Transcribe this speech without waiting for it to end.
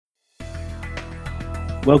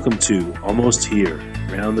Welcome to Almost Here,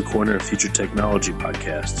 Round the Corner Future Technology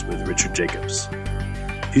podcasts with Richard Jacobs.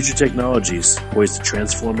 Future technologies poised to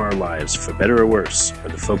transform our lives for better or worse are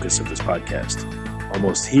the focus of this podcast.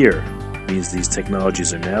 Almost here means these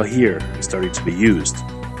technologies are now here and starting to be used,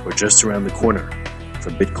 or just around the corner,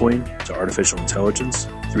 from Bitcoin to artificial intelligence,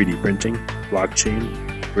 3D printing, blockchain,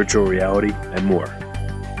 virtual reality, and more.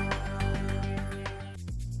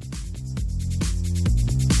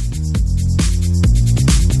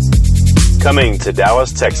 Coming to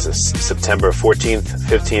Dallas, Texas, September 14th,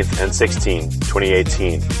 15th, and 16th,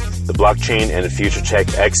 2018, the Blockchain and Future Tech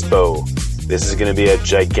Expo. This is going to be a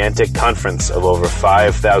gigantic conference of over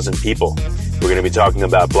 5,000 people. We're going to be talking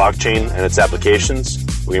about blockchain and its applications.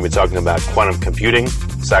 We're going to be talking about quantum computing,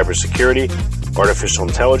 cybersecurity, artificial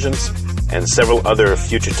intelligence, and several other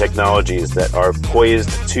future technologies that are poised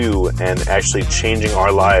to and actually changing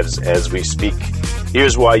our lives as we speak.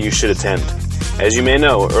 Here's why you should attend. As you may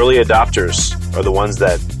know, early adopters are the ones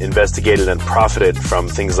that investigated and profited from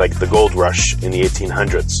things like the gold rush in the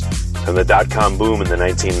 1800s, from the dot-com boom in the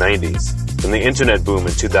 1990s, from the internet boom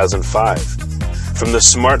in 2005, from the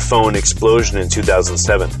smartphone explosion in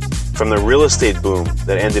 2007, from the real estate boom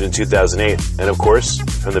that ended in 2008, and of course,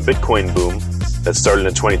 from the Bitcoin boom that started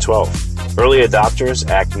in 2012. Early adopters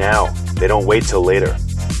act now. They don't wait till later.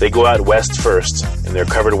 They go out west first. In their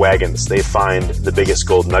covered wagons, they find the biggest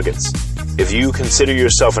gold nuggets. If you consider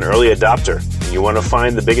yourself an early adopter and you want to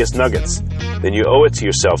find the biggest nuggets, then you owe it to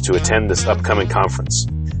yourself to attend this upcoming conference.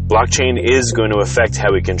 Blockchain is going to affect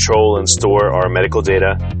how we control and store our medical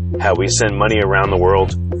data, how we send money around the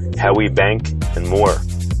world, how we bank, and more.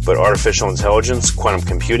 But artificial intelligence, quantum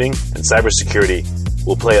computing, and cybersecurity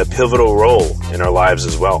will play a pivotal role in our lives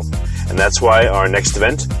as well. And that's why our next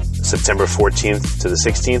event, September 14th to the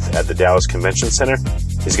 16th at the Dallas Convention Center,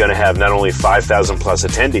 is going to have not only 5,000 plus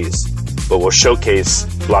attendees, but will showcase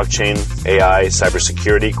blockchain, AI,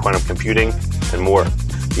 cybersecurity, quantum computing, and more.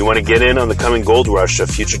 You want to get in on the coming gold rush of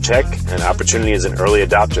future tech and opportunity as an early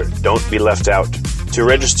adopter. Don't be left out. To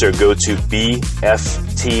register, go to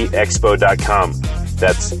bftexpo.com.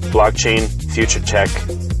 That's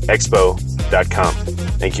blockchainfuturetechexpo.com.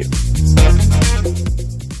 Thank you.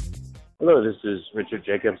 Hello, this is Richard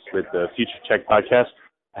Jacobs with the Future Tech Podcast.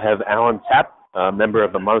 I have Alan Tapp, a member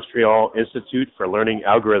of the Montreal Institute for Learning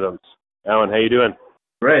Algorithms. Alan, how you doing?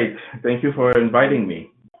 Great. Thank you for inviting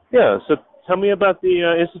me. Yeah, so tell me about the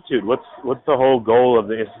Institute. What's the whole goal of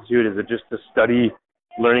the Institute? Is it just to study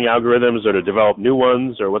learning algorithms or to develop new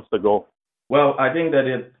ones, or what's the goal? Well, I think that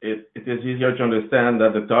it is easier to understand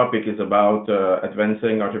that the topic is about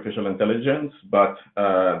advancing artificial intelligence, but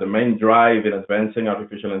the main drive in advancing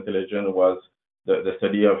artificial intelligence was the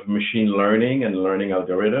study of machine learning and learning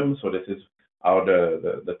algorithms. So this is how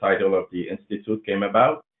the title of the Institute came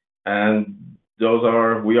about. And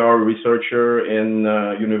we are a researcher in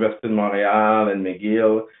University of Montreal and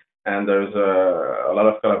McGill, and there's a lot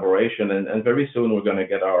of collaboration. And very soon we're going to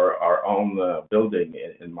get our own building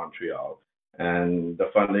in Montreal. And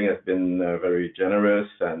the funding has been very generous,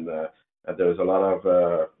 and there's a lot of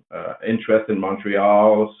interest in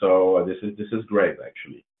Montreal. So this is great,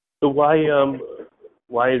 actually. So why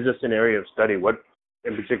is this an area of study? What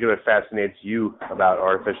in particular fascinates you about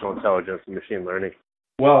artificial intelligence and machine learning?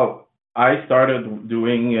 Well, I started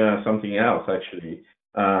doing something else, actually.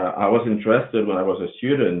 I was interested when I was a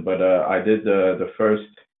student, but I did the first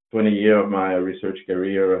 20 years of my research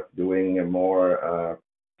career doing more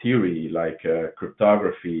theory, like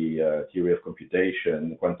cryptography, theory of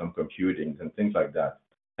computation, quantum computing, and things like that.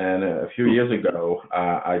 And a few years ago,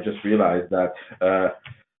 I just realized that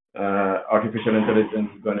artificial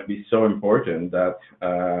intelligence is going to be so important that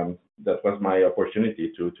that was my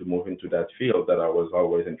opportunity to move into that field that I was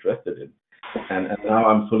always interested in. And now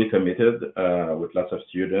I'm fully committed with lots of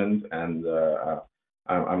students, and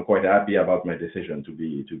I'm quite happy about my decision, to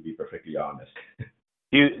be perfectly honest.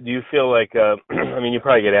 Do you feel like I mean, you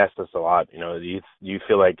probably get asked this a lot, do you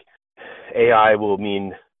feel like AI will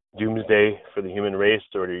mean doomsday for the human race,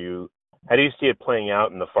 or how do you see it playing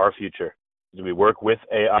out in the far future? Do we work with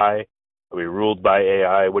AI? Are we ruled by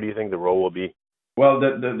AI? What do you think the role will be? Well,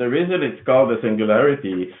 the reason it's called the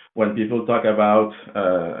singularity, when people talk about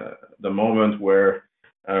the moment where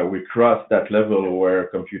we cross that level where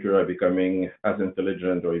computers are becoming as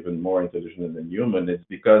intelligent or even more intelligent than human, it's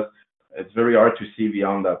because it's very hard to see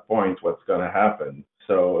beyond that point what's going to happen.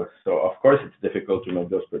 So of course it's difficult to make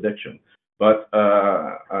those predictions. But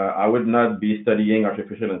I would not be studying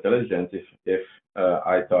artificial intelligence if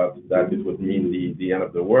I thought that it would mean the end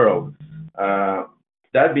of the world.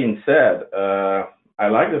 That being said, I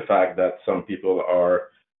like the fact that some people are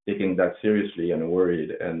taking that seriously and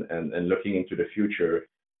worried and looking into the future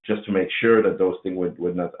just to make sure that those things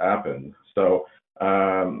would not happen. So,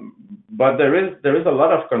 but there is a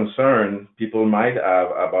lot of concern people might have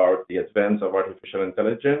about the advance of artificial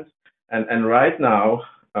intelligence, and right now,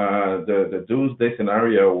 the doomsday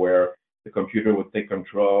scenario where the computer would take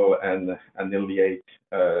control and annihilate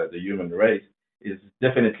the human race is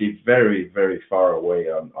definitely very, very far away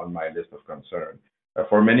on my list of concern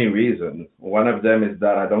for many reasons. One of them is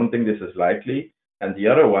that I don't think this is likely, and the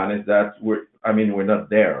other one is that we're not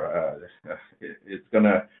there.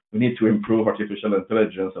 We need to improve artificial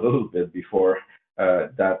intelligence a little bit before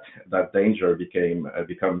that danger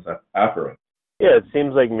becomes apparent. Yeah, it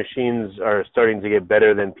seems like machines are starting to get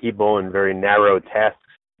better than people in very narrow tasks,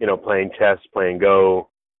 playing chess, playing Go,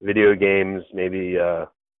 video games, maybe,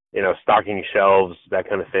 stocking shelves, that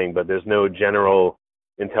kind of thing. But there's no general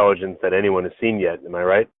intelligence that anyone has seen yet. Am I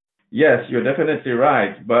right? Yes, you're definitely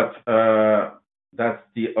right. But that's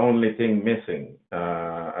the only thing missing.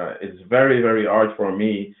 It's very, very hard for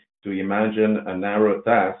me to imagine a narrow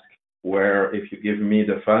task where if you give me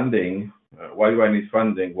the funding, why do I need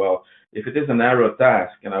funding? Well, if it is a narrow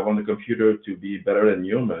task and I want the computer to be better than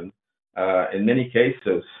human, in many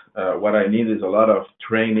cases, what I need is a lot of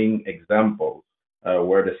training examples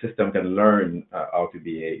where the system can learn how to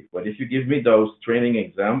behave. But if you give me those training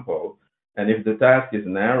examples, and if the task is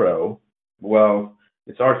narrow, well,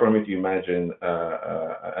 it's hard for me to imagine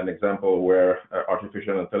an example where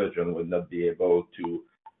artificial intelligence would not be able to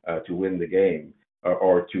win the game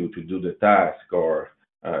or to do the task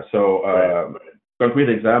concrete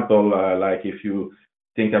example, like if you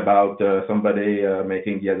think about somebody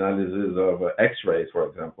making the analysis of X-rays, for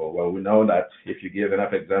example. Well, we know that if you give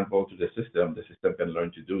enough example to the system can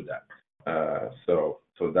learn to do that. So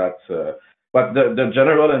that's. But the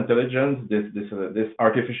general intelligence, this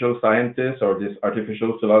artificial scientist or this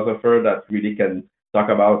artificial philosopher that really can talk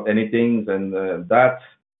about anything, and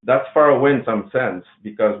that's far away in some sense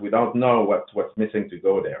because we don't know what's missing to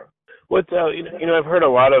go there. I've heard a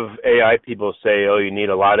lot of AI people say, oh, you need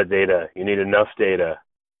a lot of data, you need enough data.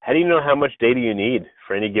 How do you know how much data you need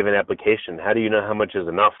for any given application? How do you know how much is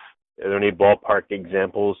enough? Are there any ballpark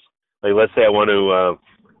examples? Like, let's say I want to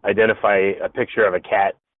identify a picture of a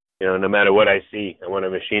cat. No matter what I see, I want a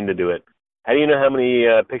machine to do it. How do you know how many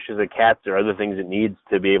pictures of cats or other things it needs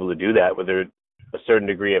to be able to do that with a certain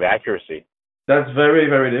degree of accuracy? That's very,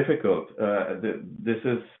 very difficult. This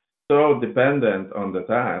is so dependent on the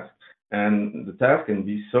task. And the task can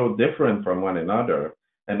be so different from one another.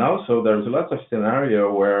 And also, there's lots of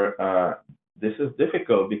scenario where this is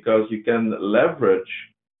difficult because you can leverage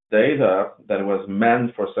data that was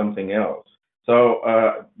meant for something else. So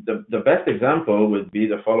the best example would be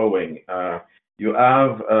the following. You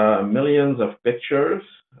have millions of pictures.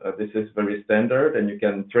 This is very standard, and you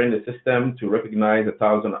can train the system to recognize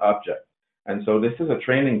 1,000 objects. And so this is a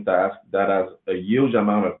training task that has a huge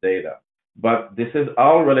amount of data. But this is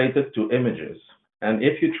all related to images. And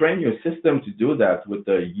if you train your system to do that with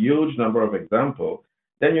a huge number of examples,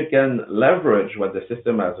 then you can leverage what the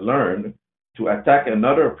system has learned to attack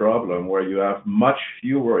another problem where you have much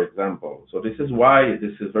fewer examples. So this is why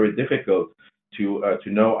this is very difficult to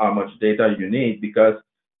know how much data you need, because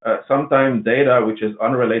sometimes data which is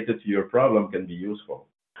unrelated to your problem can be useful.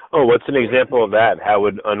 Oh, what's an example of that? How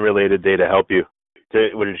would unrelated data help you?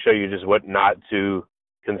 Would it show you just what not to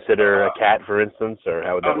consider a cat, for instance, or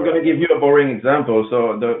how would that I'm going to give you a boring example.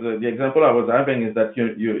 So the example I was having is that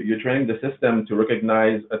you're training the system to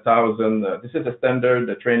recognize 1,000. This is a standard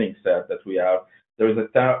training set that we have. There is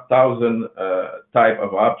 1,000 type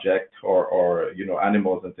of object or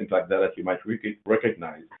animals and things like that you might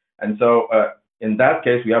recognize. And so in that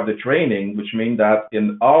case, we have the training, which means that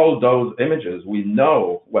in all those images, we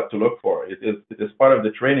know what to look for. It is part of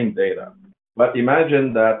the training data. But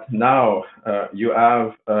imagine that now you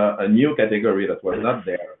have a new category that was not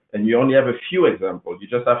there, and you only have a few examples. You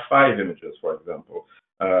just have 5 images, for example,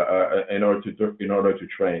 in order to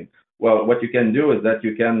train. Well, what you can do is that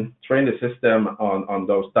you can train the system on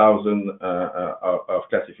those 1,000 of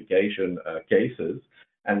classification cases,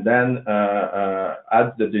 and then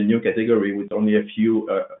add the new category with only a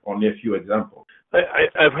few examples.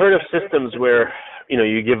 I've heard of systems where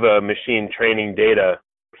you give a machine training data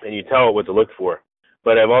and you tell it what to look for.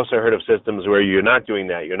 But I've also heard of systems where you're not doing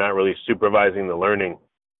that. You're not really supervising the learning.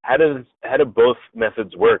 How do both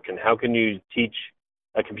methods work, and how can you teach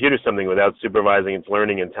a computer something without supervising its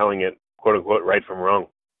learning and telling it, quote unquote, right from wrong?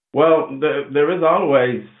 Well, there is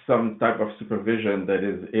always some type of supervision that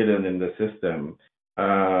is hidden in the system.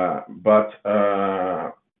 But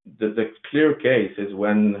the clear case is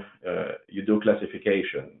when you do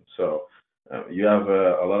classification. So you have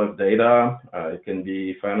a lot of data. It can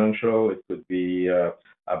be financial. It could be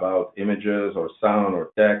about images or sound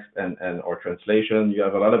or text and or translation. You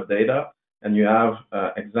have a lot of data, and you have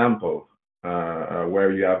examples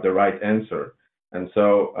where you have the right answer. And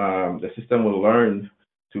so the system will learn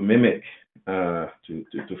to mimic,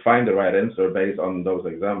 to find the right answer based on those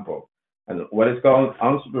examples. And what is called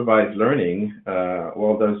unsupervised learning,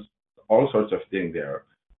 well, there's all sorts of things there.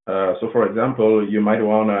 So for example, you might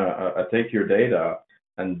want to take your data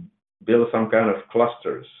and build some kind of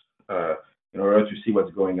clusters in order to see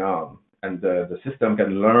what's going on. And the system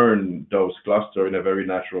can learn those clusters in a very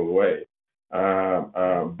natural way.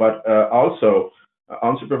 But also,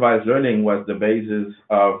 unsupervised learning was the basis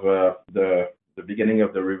of the beginning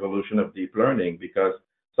of the revolution of deep learning, because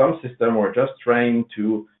some systems were just trained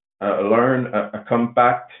to learn a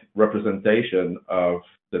compact representation of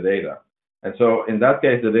the data. And so in that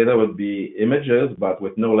case, the data would be images, but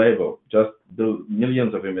with no label, just the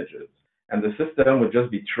millions of images. And the system would just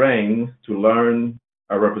be trained to learn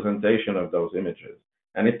a representation of those images.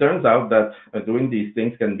 And it turns out that doing these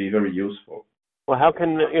things can be very useful. Well, how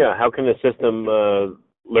can the system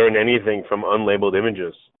learn anything from unlabeled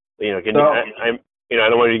images? Can so, I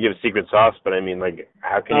don't want you to give secret sauce, but I mean, like,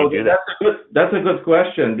 how can you do that? That's a good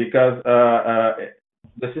question, because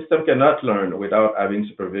the system cannot learn without having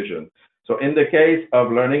supervision. So in the case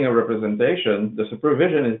of learning a representation, the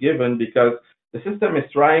supervision is given because the system is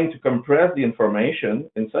trying to compress the information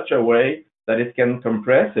in such a way that it can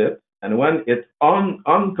compress it, and when it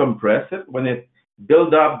uncompress it, when it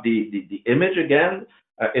build up the image again,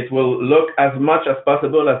 it will look as much as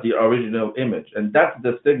possible as the original image, and that's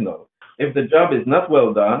the signal. If the job is not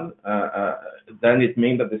well done, then it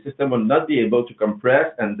means that the system will not be able to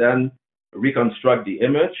compress and then reconstruct the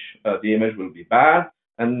image. The image will be bad,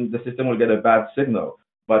 and the system will get a bad signal.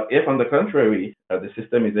 But if, on the contrary, the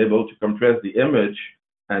system is able to compress the image,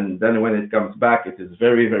 and then when it comes back, it is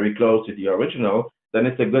very, very close to the original, then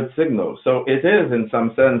it's a good signal. So it is, in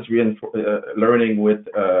some sense, learning with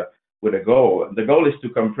a goal. The goal is to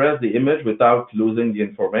compress the image without losing the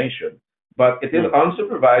information. But it is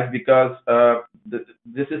unsupervised because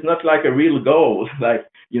this is not like a real goal, like,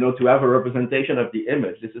 to have a representation of the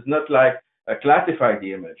image. This is not like classify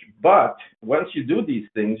the image. But once you do these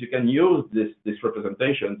things, you can use this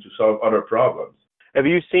representation to solve other problems. Have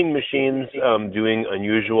you seen machines doing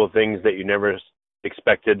unusual things that you never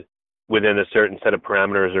expected within a certain set of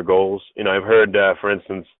parameters or goals? I've heard, for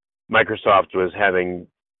instance, Microsoft was having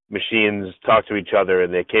machines talk to each other,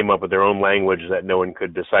 and they came up with their own language that no one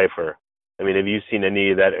could decipher. I mean, have you seen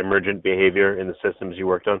any of that emergent behavior in the systems you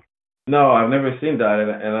worked on? No, I've never seen that,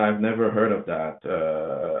 and I've never heard of that.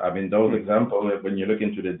 Those examples, when you look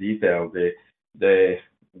into the detail, this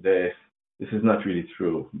is not really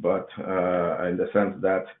true. But in the sense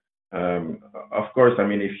that, of course,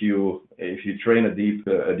 if you train a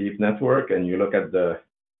deep network and you look at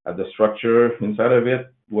the structure inside of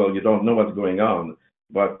it, well, you don't know what's going on.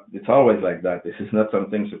 But it's always like that. This is not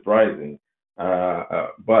something surprising.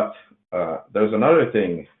 But there's another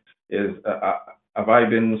thing: is have I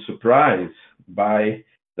been surprised by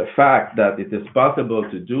the fact that it is possible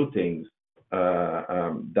to do things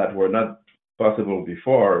that were not possible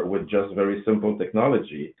before with just very simple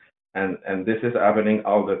technology, and this is happening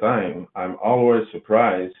all the time. I'm always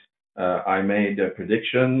surprised. I made a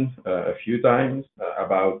prediction a few times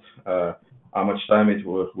about how much time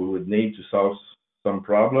we would need to solve some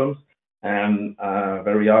problems, and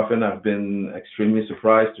very often I've been extremely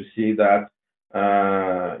surprised to see that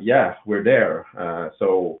we're there.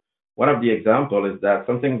 So one of the examples is that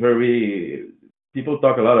something people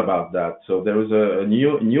talk a lot about that. So there is a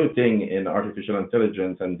new thing in artificial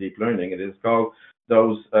intelligence and deep learning. It is called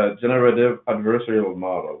those generative adversarial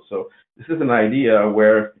models. So this is an idea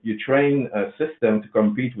where you train a system to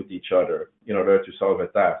compete with each other in order to solve a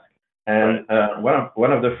task. And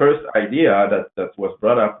one of the first idea that was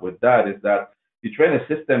brought up with that is that you train a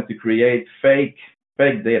system to create fake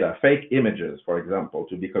data, fake images, for example,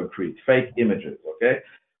 to be concrete, fake images, okay?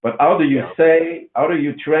 But how do you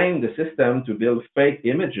train the system to build fake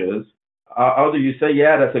images? How do you say,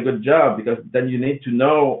 yeah, that's a good job? Because then you need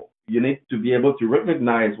to be able to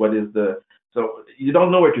recognize so you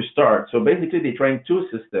don't know where to start. So basically they train two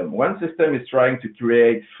systems. One system is trying to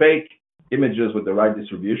create fake images with the right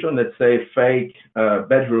distribution. Let's say fake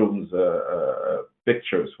bedrooms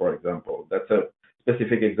pictures, for example. That's a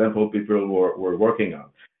specific example people were working on.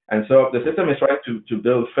 And so the system is trying to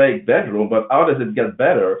build fake bedroom, but how does it get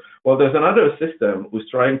better? Well, there's another system who's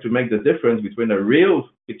trying to make the difference between a real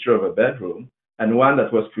picture of a bedroom and one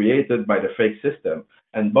that was created by the fake system.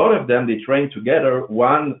 And both of them, they train together,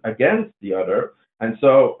 one against the other, And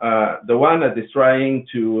so the one that is trying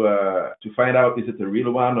to find out is it a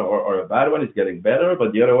real one or a bad one is getting better,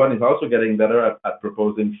 but the other one is also getting better at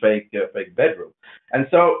proposing fake bedroom. And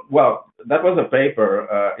so, well, that was a paper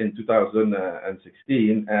in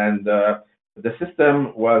 2016, and the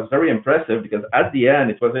system was very impressive because at the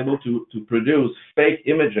end it was able to produce fake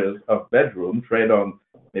images of bedroom, trade on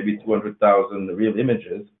maybe 200,000 real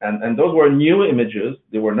images, and those were new images.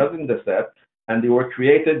 They were not in the set, and they were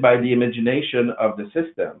created by the imagination of the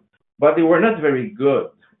system, but they were not very good.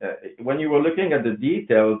 When you were looking at the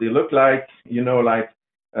details, they looked like, like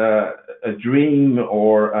a dream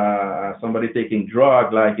or somebody taking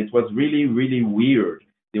drug. Like it was really, really weird.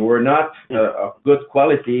 They were not of good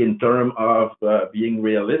quality in terms of being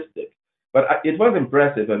realistic, but it was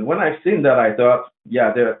impressive. And when I've seen that, I thought,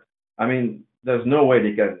 yeah, there's no way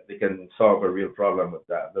they can solve a real problem with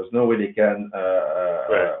that. There's no way they can,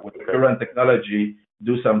 with the current technology,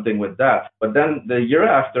 do something with that. But then the year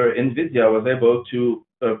after, NVIDIA was able to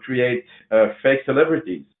create fake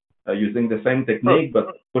celebrities using the same technique, but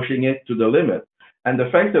pushing it to the limit. And the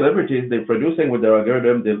fake celebrities they're producing with their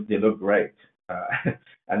algorithm, they look great.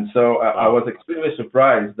 And so I was extremely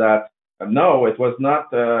surprised that no, it was not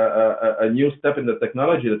a new step in the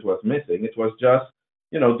technology that was missing. It was just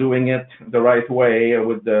doing it the right way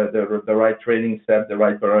with the right training set, the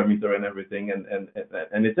right parameter and everything,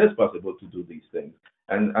 and it is possible to do these things.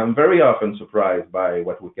 And I'm very often surprised by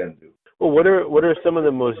what we can do. Well, what are some of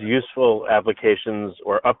the most useful applications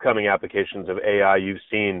or upcoming applications of AI you've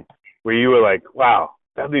seen where you were like, wow,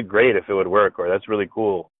 that'd be great if it would work, or that's really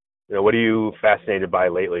cool? What are you fascinated by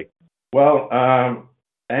lately? Well,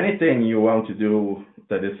 anything you want to do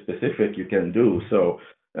that is specific, you can do. So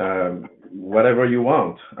whatever you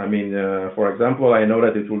want. I mean, for example, I know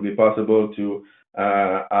that it will be possible to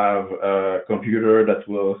have a computer that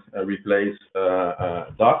will replace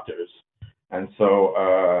doctors. And so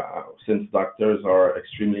since doctors are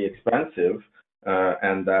extremely expensive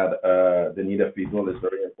and that the need of people is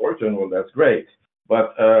very important, well, that's great.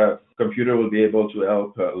 But computer will be able to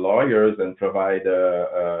help lawyers and provide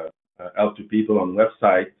help to people on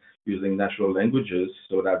websites using natural languages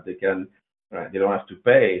so that they don't have to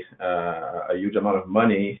pay a huge amount of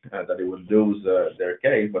money that they would lose their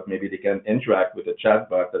case, but maybe they can interact with a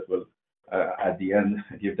chatbot that will at the end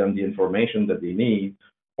give them the information that they need.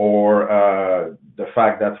 Or the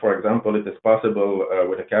fact that, for example, it is possible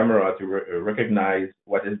with a camera to recognize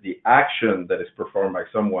what is the action that is performed by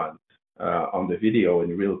someone on the video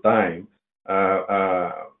in real time.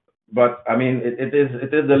 But I mean, it is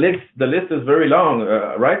the list is very long.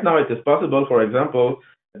 Right now, it is possible, for example,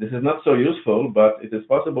 this is not so useful, but it is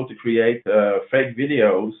possible to create fake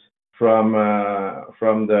videos from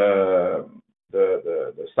the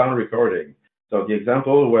sound recording. So the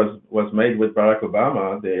example was made with Barack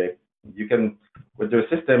Obama. With their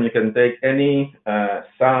system, you can take any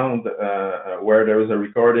sound where there is a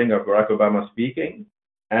recording of Barack Obama speaking,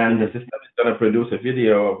 and the system is going to produce a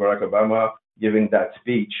video of Barack Obama giving that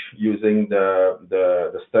speech using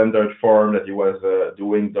the standard form that he was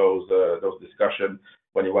doing those discussions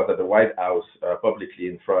when he was at the White House publicly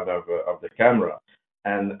in front of the camera.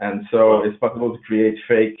 And so it's possible to create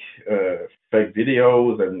fake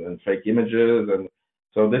videos and fake images, and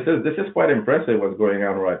so this is quite impressive what's going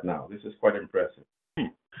on right now. This is quite impressive.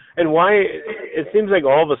 And why it seems like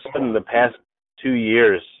all of a sudden the past 2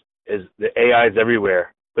 years is the AI is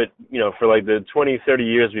everywhere, but for like the 20, 30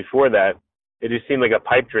 years before that, it just seemed like a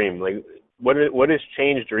pipe dream. Like what has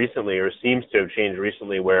changed recently, or seems to have changed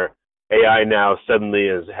recently, where AI now suddenly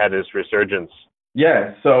has had this resurgence?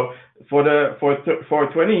 Yeah, so for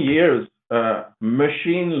 20 years,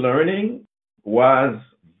 machine learning was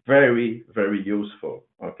very, very useful,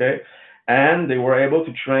 okay? And they were able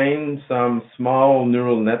to train some small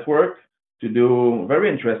neural network to do very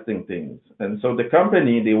interesting things. And so the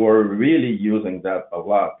company, they were really using that a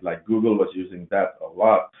lot, like Google was using that a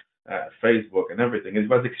lot, Facebook and everything. It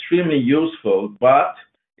was extremely useful, but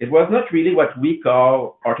it was not really what we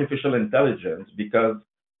call artificial intelligence, because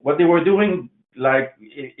what they were doing, like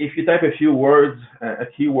if you type a few words,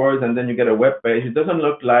 keywords, and then you get a web page, it doesn't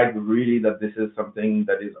look like really that this is something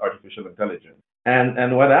that is artificial intelligence.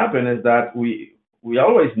 And what happened is that we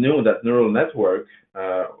always knew that neural networks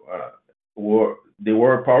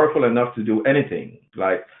were powerful enough to do anything,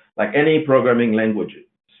 like any programming language.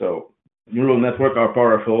 So neural networks are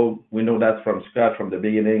powerful. We know that from scratch, from the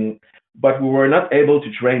beginning, but we were not able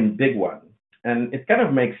to train big ones. And it kind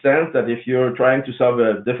of makes sense that if you're trying to solve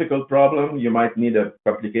a difficult problem, you might need a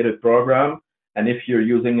complicated program. And if you're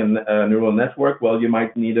using a neural network, well, you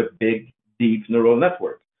might need a big, deep neural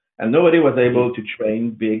network. And nobody was able to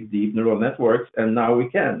train big, deep neural networks, and now we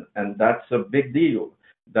can. And that's a big deal.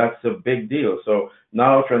 That's a big deal. So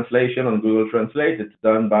now translation on Google Translate, it's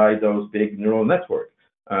done by those big neural networks.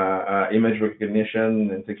 Image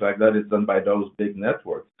recognition and things like that is done by those big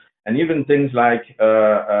networks. And even things like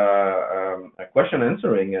question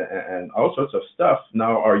answering and all sorts of stuff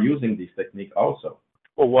now are using this technique also.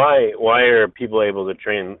 Well, why are people able to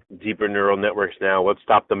train deeper neural networks now? What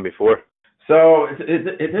stopped them before? So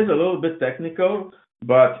it is a little bit technical,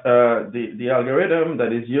 but the algorithm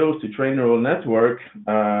that is used to train neural network,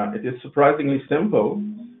 it is surprisingly simple.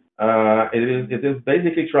 It is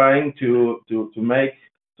basically trying to make,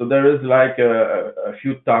 so there is like a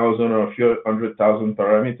few thousand or a few 100,000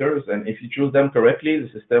 parameters, and if you choose them correctly,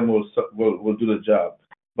 the system will do the job.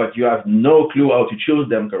 But you have no clue how to choose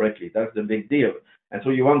them correctly. That's the big deal. And so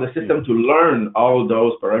you want the system to learn all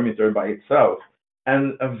those parameters by itself.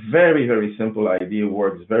 And a very, very simple idea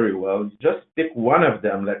works very well. You just pick one of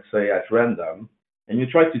them, let's say at random, and you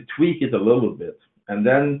try to tweak it a little bit. And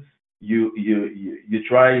then you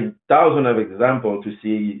try thousands of examples to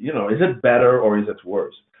see, is it better or is it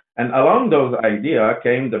worse? And along those ideas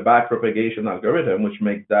came the backpropagation algorithm, which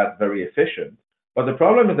makes that very efficient. But the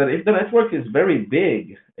problem is that if the network is very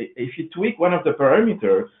big, if you tweak one of the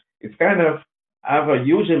parameters, it's kind of have a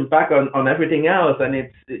huge impact on everything else, and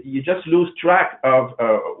you just lose track of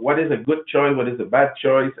what is a good choice, what is a bad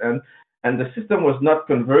choice, and the system was not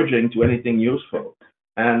converging to anything useful.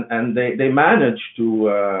 And they managed to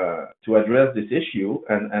address this issue,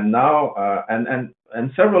 and now and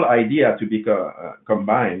several ideas to be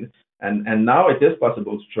combined, and now it is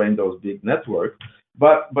possible to train those big networks.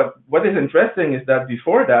 But what is interesting is that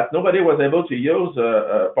before that, nobody was able to use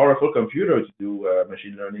a powerful computer to do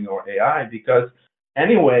machine learning or AI, because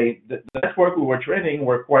anyway, the network we were training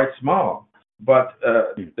were quite small. But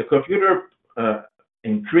the computer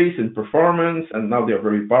increased in performance, and now they're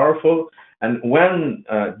very powerful. And when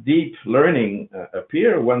deep learning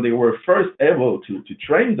appeared, when they were first able to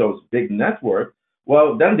train those big networks,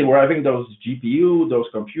 well, then they were having those GPU, those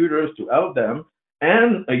computers to help them,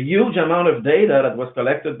 and a huge amount of data that was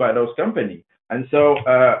collected by those companies. And so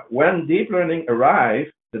when deep learning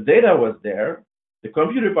arrived, the data was there, the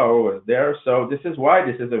computer power was there. So this is why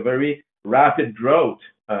this is a very rapid growth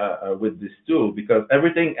with this tool, because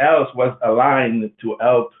everything else was aligned to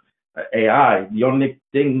help AI. The only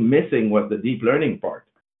thing missing was the deep learning part.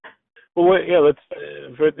 Well,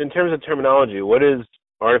 let's in terms of terminology, what is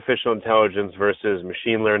artificial intelligence versus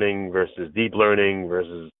machine learning versus deep learning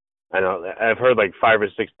versus, I know I've heard like 5 or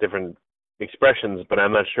 6 different expressions, but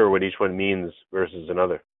I'm not sure what each one means versus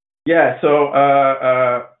another. Yeah, so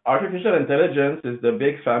artificial intelligence is the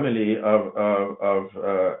big family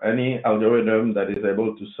of any algorithm that is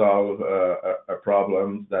able to solve a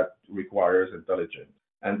problem that requires intelligence.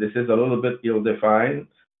 And this is a little bit ill-defined,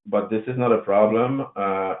 but this is not a problem.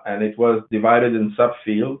 And it was divided in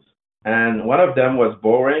subfields. And one of them was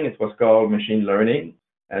boring. It was called machine learning.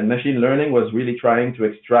 And machine learning was really trying to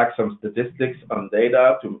extract some statistics on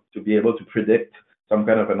data to be able to predict some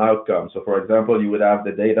kind of an outcome. So, for example, you would have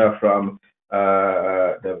the data from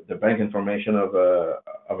the bank information of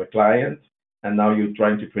a client, and now you're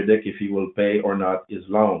trying to predict if he will pay or not his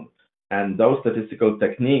loan. And those statistical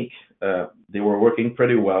techniques, they were working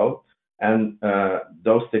pretty well. And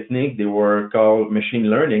those techniques, they were called machine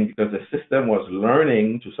learning because the system was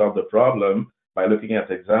learning to solve the problem by looking at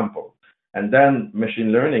examples. And then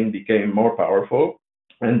machine learning became more powerful.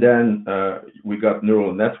 And then we got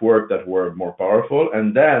neural networks that were more powerful.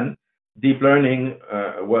 And then deep learning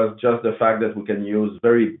was just the fact that we can use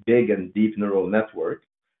very big and deep neural networks.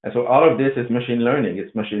 And so all of this is machine learning.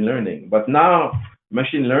 It's machine learning. But now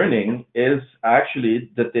machine learning is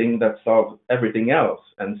actually the thing that solves everything else.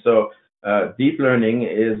 And so deep learning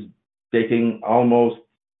is taking almost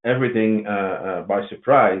everything by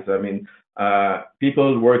surprise. I mean,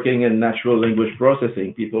 people working in natural language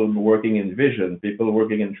processing, people working in vision, people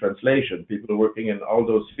working in translation, people working in all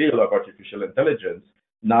those fields of artificial intelligence,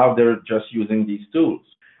 now they're just using these tools.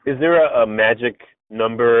 Is there a magic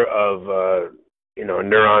number of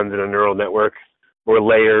neurons in a neural network, or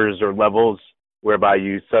layers or levels whereby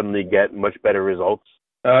you suddenly get much better results?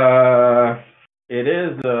 It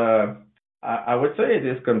is, I would say it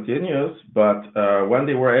is continuous, but when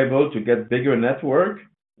they were able to get bigger network,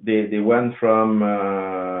 they went from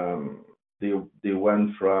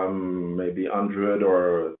maybe 100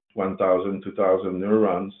 or 1,000, 2,000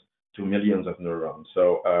 neurons to millions of neurons.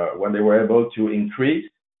 So when they were able to increase,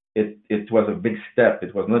 it was a big step.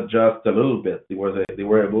 It was not just a little bit. They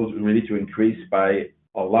were able to really to increase by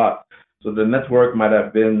a lot. So the network might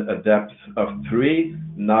have been a depth of 3.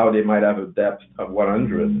 Now they might have a depth of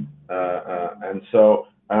 100. And so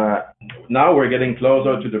now we're getting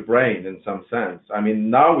closer to the brain in some sense. I mean,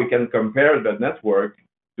 now we can compare the network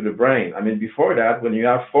to the brain. I mean, before that, when you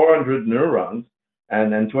have 400 neurons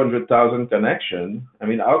and then 200,000 connections, I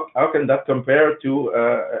mean, how can that compare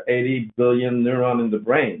to 80 billion neuron in the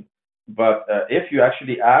brain? But if you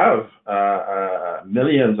actually have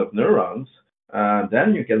millions of neurons,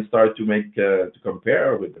 then you can start to make to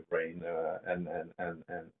compare with the brain,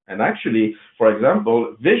 and actually, for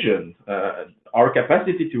example, vision, our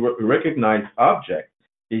capacity to recognize objects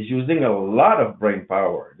is using a lot of brain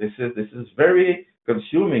power. This is very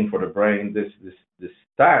consuming for the brain. This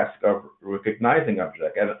task of recognizing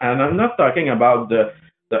object, and I'm not talking about the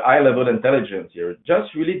high level intelligence here,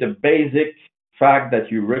 just really the basic fact that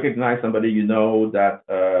you recognize somebody, you know that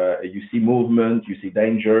you see movement, you see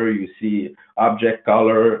danger, you see object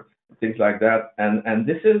color, things like that, and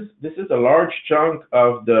this is a large chunk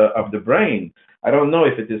of the brain. I don't know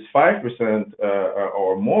if it is 5%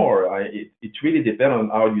 or more. It really depends on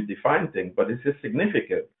how you define things, but this is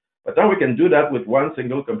significant. But now we can do that with one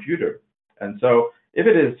single computer, and so if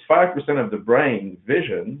it is 5% of the brain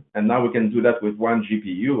vision, and now we can do that with one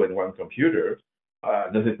GPU and one computer.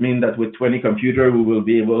 Does it mean that with 20 computers we will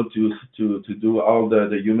be able to do all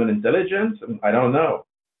the human intelligence? I don't know.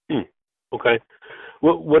 Okay.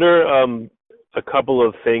 What are a couple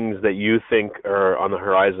of things that you think are on the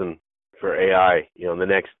horizon for AI? In the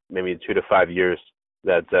next maybe 2 to 5 years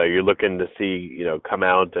that you're looking to see come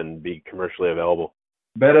out and be commercially available?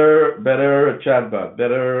 Better chatbot,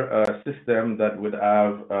 better system that would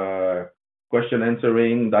have question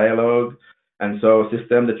answering, dialogue. And so a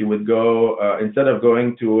system that you would go, instead of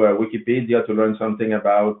going to Wikipedia to learn something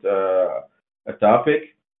about a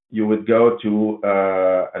topic, you would go to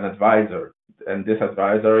an advisor. And this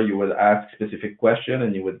advisor, you would ask specific question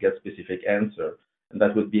and you would get specific answer. And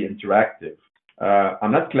that would be interactive.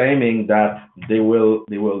 I'm not claiming that they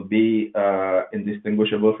will be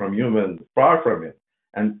indistinguishable from human, far from it.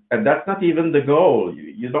 And that's not even the goal.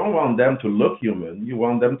 You don't want them to look human. You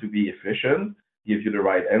want them to be efficient, give you the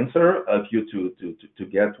right answer, help you to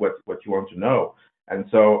get what you want to know. And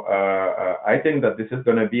so I think that this is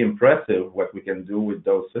going to be impressive what we can do with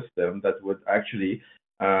those systems that would actually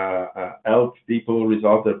help people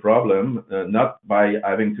resolve their problem, not by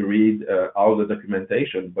having to read all the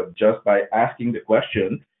documentation, but just by asking the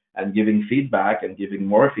question and giving feedback and giving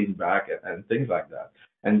more feedback and things like that.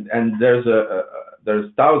 And there's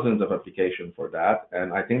thousands of applications for that,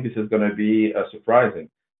 and I think this is going to be surprising.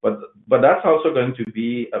 But that's also going to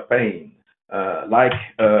be a pain. Like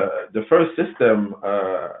the first system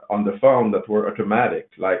on the phone that were automatic,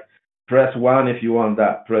 like press 1 if you want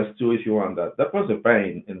that, press 2 if you want that. That was a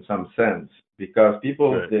pain in some sense because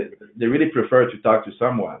people, right, they really prefer to talk to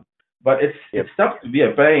someone. But it stops to be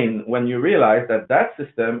a pain when you realize that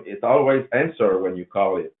system, it always answers when you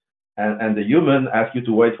call it. And the human asks you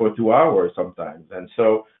to wait for 2 hours sometimes. And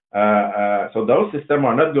so those systems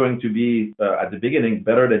are not going to be at the beginning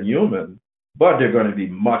better than human, but they're going to be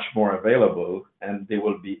much more available and they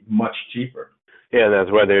will be much cheaper. Yeah,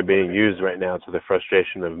 that's why they're being used right now to the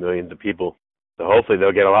frustration of millions of people. So hopefully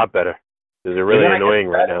they'll get a lot better because they're really annoying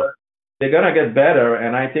right now. They're going to get better,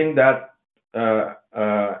 and I think that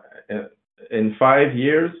in 5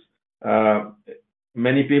 years,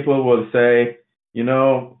 many people will say,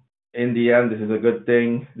 in the end, this is a good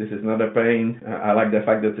thing. This is not a pain. I like the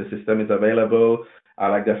fact that the system is available. I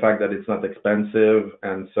like the fact that it's not expensive.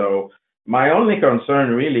 And so my only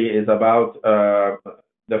concern really is about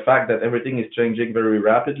the fact that everything is changing very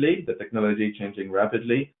rapidly, the technology is changing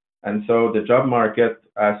rapidly. And so the job market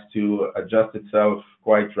has to adjust itself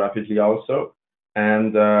quite rapidly also.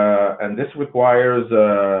 And this requires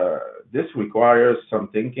some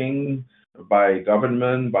thinking by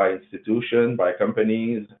government, by institution, by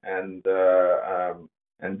companies, and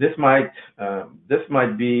this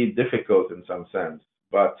might be difficult in some sense.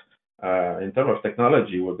 But in terms of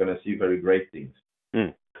technology, we're going to see very great things.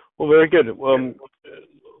 Well, very good.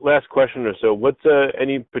 Last question or so. What's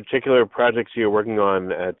any particular projects you're working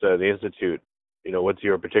on at the Institute? What's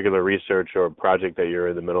your particular research or project that you're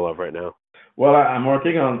in the middle of right now? Well, I'm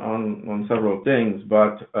working on several things,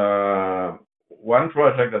 but one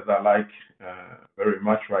project that I like very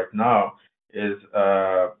much right now is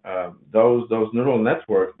those neural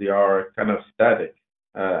networks. They are kind of static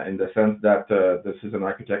in the sense that this is an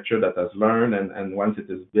architecture that has learned, and once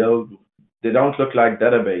it is built, they don't look like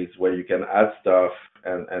database where you can add stuff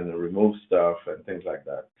and remove stuff and things like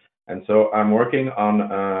that. And so I'm working on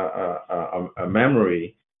a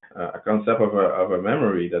memory a concept of a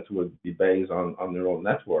memory that would be based on neural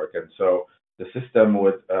network, and so the system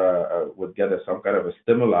would get some kind of a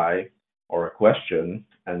stimuli or a question,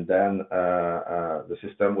 and then the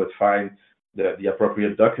system would find the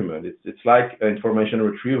appropriate document. It's like information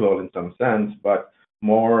retrieval in some sense, but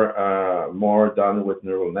more done with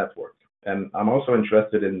neural network. And I'm also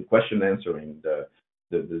interested in question answering, the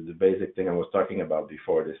basic thing I was talking about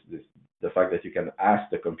before, the fact that you can ask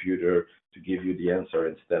the computer to give you the answer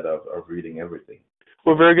instead of reading everything.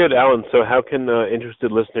 Well, very good, Alan. So how can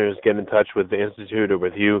interested listeners get in touch with the Institute or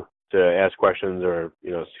with you to ask questions or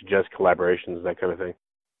suggest collaborations, that kind of thing?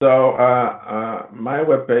 So my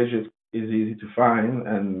webpage is easy to find,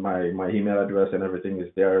 and my email address and everything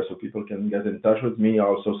is there, so people can get in touch with me.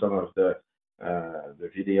 Also, some of the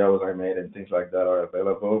videos I made and things like that are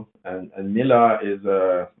available. And Mila is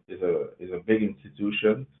a big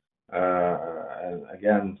institution, and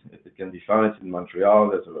again, it can be found in Montreal.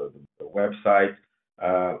 There's a website,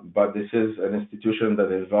 but this is an institution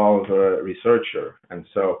that involves a researcher, and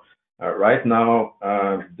so right now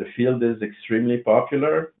the field is extremely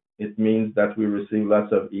popular. It means that we receive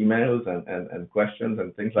lots of emails and questions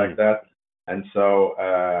and things like that. And so,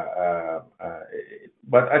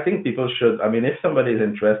 but I think people should, if somebody is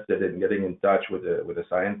interested in getting in touch with a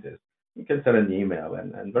scientist, you can send an email,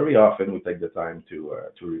 and very often we take the time to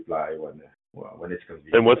reply when it's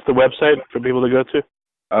convenient. And what's the website for people to go to?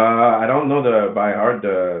 I don't know by heart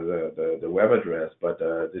the web address, but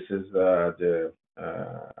this is the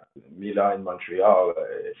Mila in Montreal.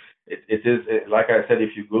 It is like I said.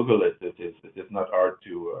 If you Google it, it is not hard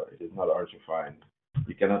to find.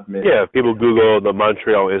 You cannot miss. Yeah, if people Google the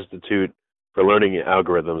Montreal Institute for Learning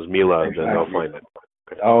Algorithms, Mila, exactly, then they'll find it.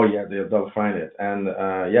 Okay. Oh yeah, they'll find it, and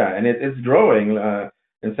and it's growing.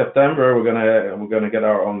 In September, we're gonna get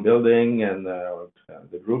our own building, and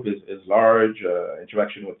the group is large.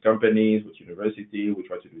 Interaction with companies, with university. We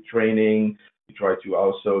try to do training. We try to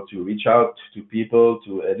also to reach out to people,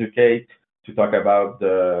 to educate, to talk about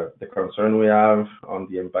the concern we have on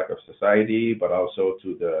the impact of society, but also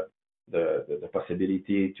to the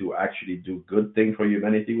possibility to actually do good things for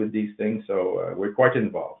humanity with these things. So we're quite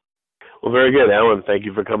involved. Well, very good, Alan. Thank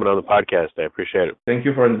you for coming on the podcast. I appreciate it. Thank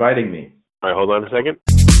you for inviting me. All right, hold on a second.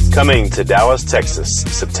 Coming to Dallas, Texas,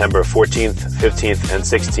 September 14th, 15th, and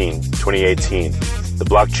 16th, 2018, the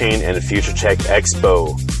Blockchain and Future Tech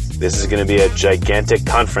Expo. This is going to be a gigantic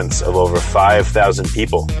conference of over 5,000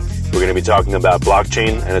 people. We're going to be talking about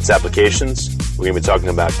blockchain and its applications. We're going to be talking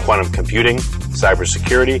about quantum computing,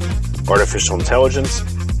 cybersecurity, artificial intelligence,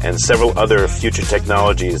 and several other future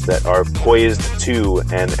technologies that are poised to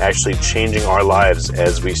and actually changing our lives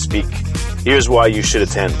as we speak. Here's why you should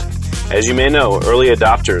attend. As you may know, early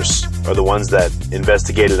adopters are the ones that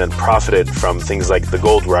investigated and profited from things like the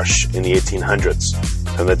gold rush in the 1800s,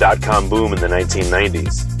 from the dot-com boom in the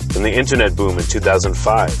 1990s, from the internet boom in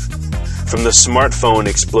 2005, from the smartphone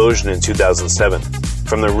explosion in 2007,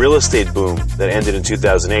 from the real estate boom that ended in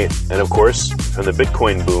 2008, and of course, from the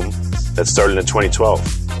Bitcoin boom that started in 2012.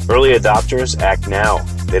 Early adopters act now.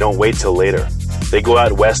 They don't wait till later. They go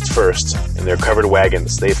out west first. In their covered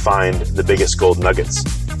wagons, they find the biggest gold nuggets.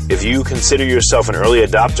 If you consider yourself an early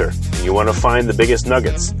adopter and you want to find the biggest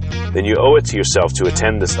nuggets, then you owe it to yourself to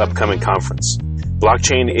attend this upcoming conference.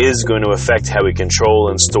 Blockchain is going to affect how we control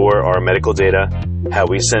and store our medical data, how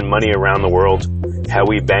we send money around the world, how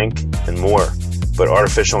we bank, and more. But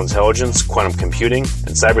artificial intelligence, quantum computing,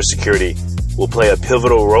 and cybersecurity will play a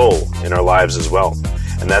pivotal role in our lives as well.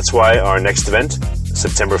 And that's why our next event,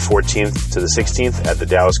 September 14th to the 16th at the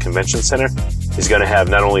Dallas Convention Center, is going to have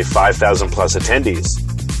not only 5,000 plus attendees,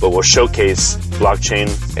 but will showcase blockchain,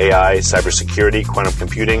 AI, cybersecurity, quantum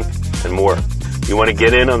computing, and more. You want to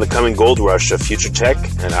get in on the coming gold rush of future tech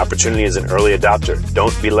and opportunity as an early adopter.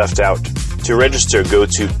 Don't be left out. To register, go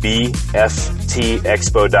to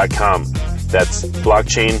bftexpo.com. That's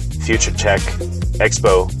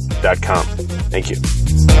blockchainfuturetechexpo.com. Thank you.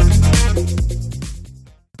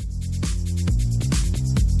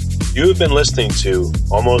 You have been listening to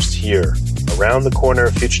Almost Here, Around the Corner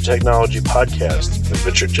Future Technology podcast with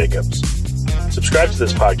Richard Jacobs. Subscribe to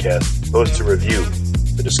this podcast, post a review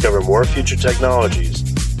to discover more future technologies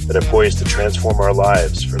that are poised to transform our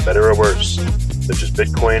lives for better or worse, such as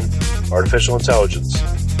Bitcoin, artificial intelligence,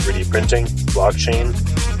 3D printing, blockchain,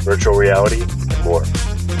 virtual reality, and more.